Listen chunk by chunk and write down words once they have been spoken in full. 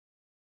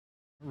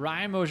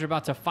Ryan Mosier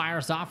about to fire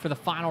us off for the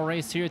final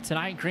race here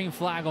tonight. Green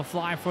flag will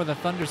fly for the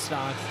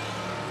Thunderstocks.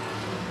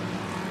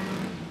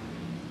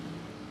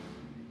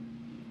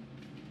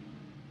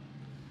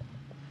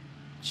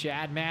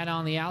 Chad Mann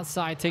on the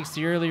outside takes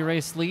the early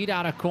race lead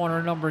out of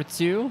corner number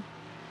 2.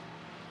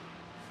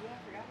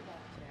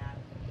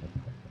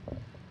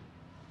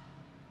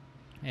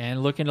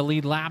 And looking to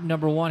lead lap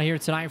number 1 here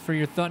tonight for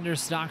your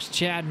Thunderstocks,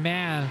 Chad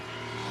Mann.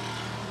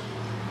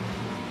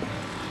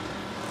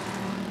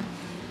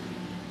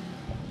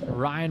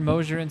 Ryan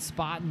Mosier in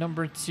spot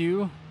number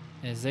 2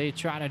 as they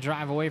try to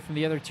drive away from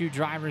the other 2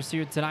 drivers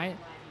here tonight.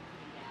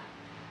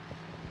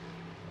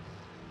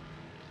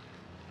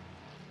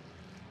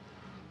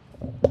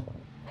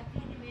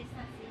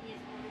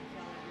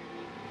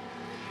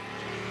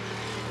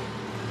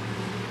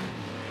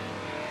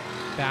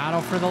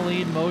 Battle for the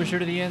lead. Mosier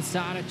to the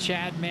inside of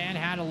Chad Mann.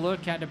 Had a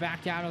look, had to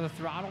back out of the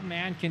throttle.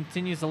 Mann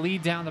continues to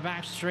lead down the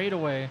back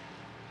straightaway.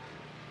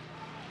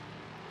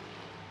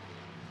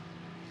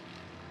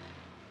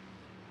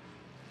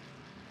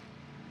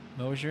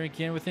 Mosier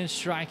again within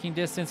striking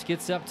distance.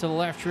 Gets up to the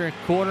left rear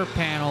quarter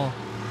panel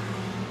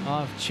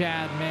of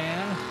Chad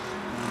Mann.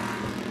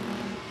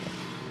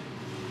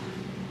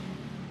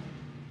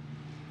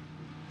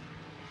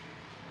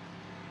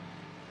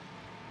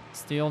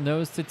 Steel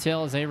nose to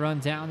tail as they run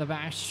down the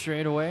back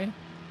straightaway.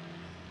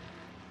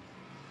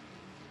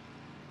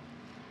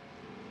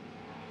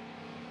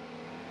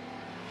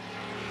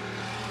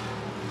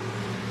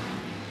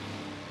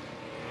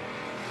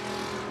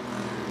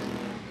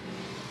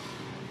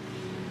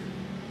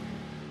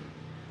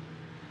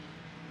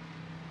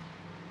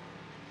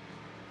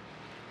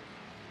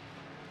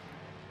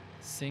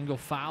 Single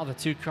file, the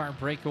 2-car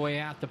breakaway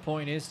at the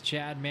point is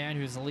Chad Mann,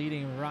 who's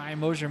leading Ryan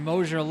Mosier.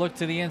 Mosier a look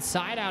to the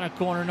inside out of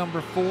corner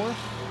number 4.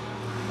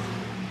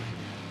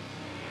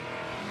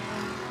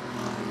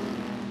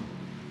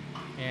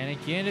 And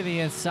again to the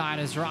inside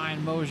is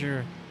Ryan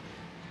Mosier.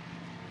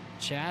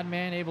 Chad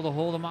Mann able to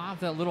hold him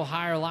off that little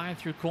higher line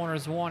through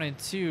corners 1 and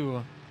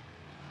 2.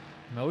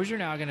 Mosier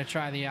now going to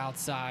try the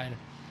outside.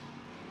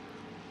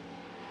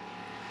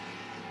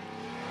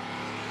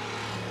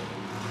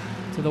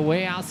 To the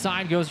way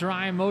outside goes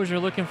Ryan Mosier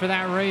looking for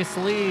that race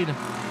lead.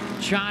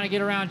 Trying to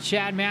get around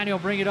Chad Mann. He'll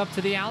bring it up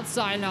to the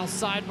outside. Now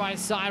side by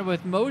side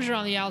with Mosier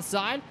on the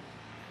outside.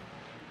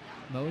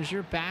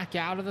 Mosier back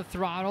out of the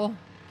throttle.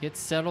 Gets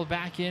settled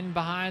back in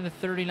behind the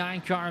 39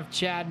 car of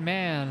Chad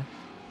Mann.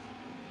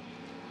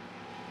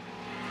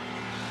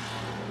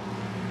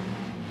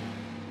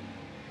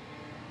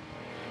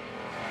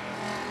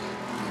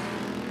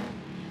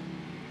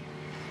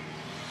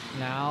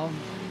 Now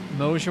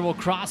Mosier will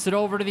cross it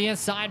over to the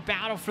inside.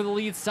 Battle for the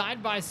lead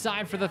side by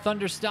side for the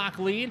Thunderstock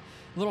lead.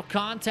 Little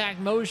contact,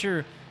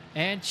 Mosier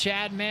and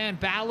Chad Mann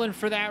battling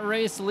for that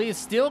race lead.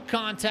 Still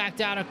contact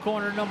out of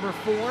corner number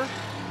 4.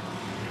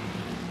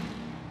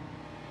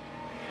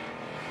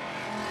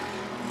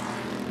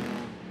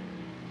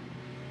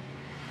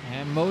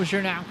 And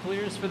Mosier now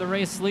clears for the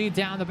race lead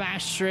down the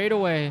back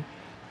straightaway.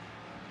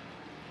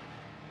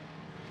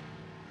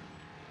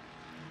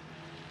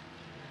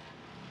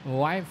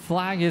 White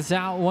flag is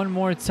out one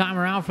more time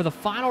around for the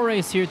final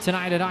race here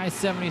tonight at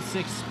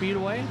I-76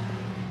 Speedway.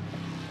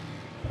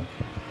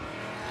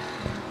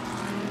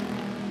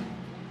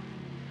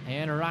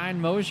 And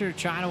Ryan Mosier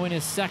trying to win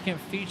his 2nd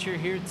feature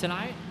here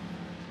tonight.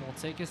 Will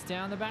take us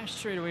down the back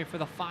straightaway for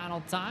the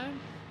final time.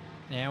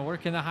 And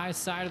working the high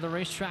side of the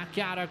racetrack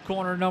out of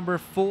corner number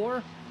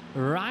 4.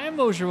 Ryan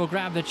Mosier will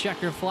grab the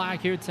checker flag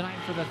here tonight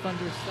for the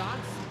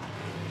Thunderstocks.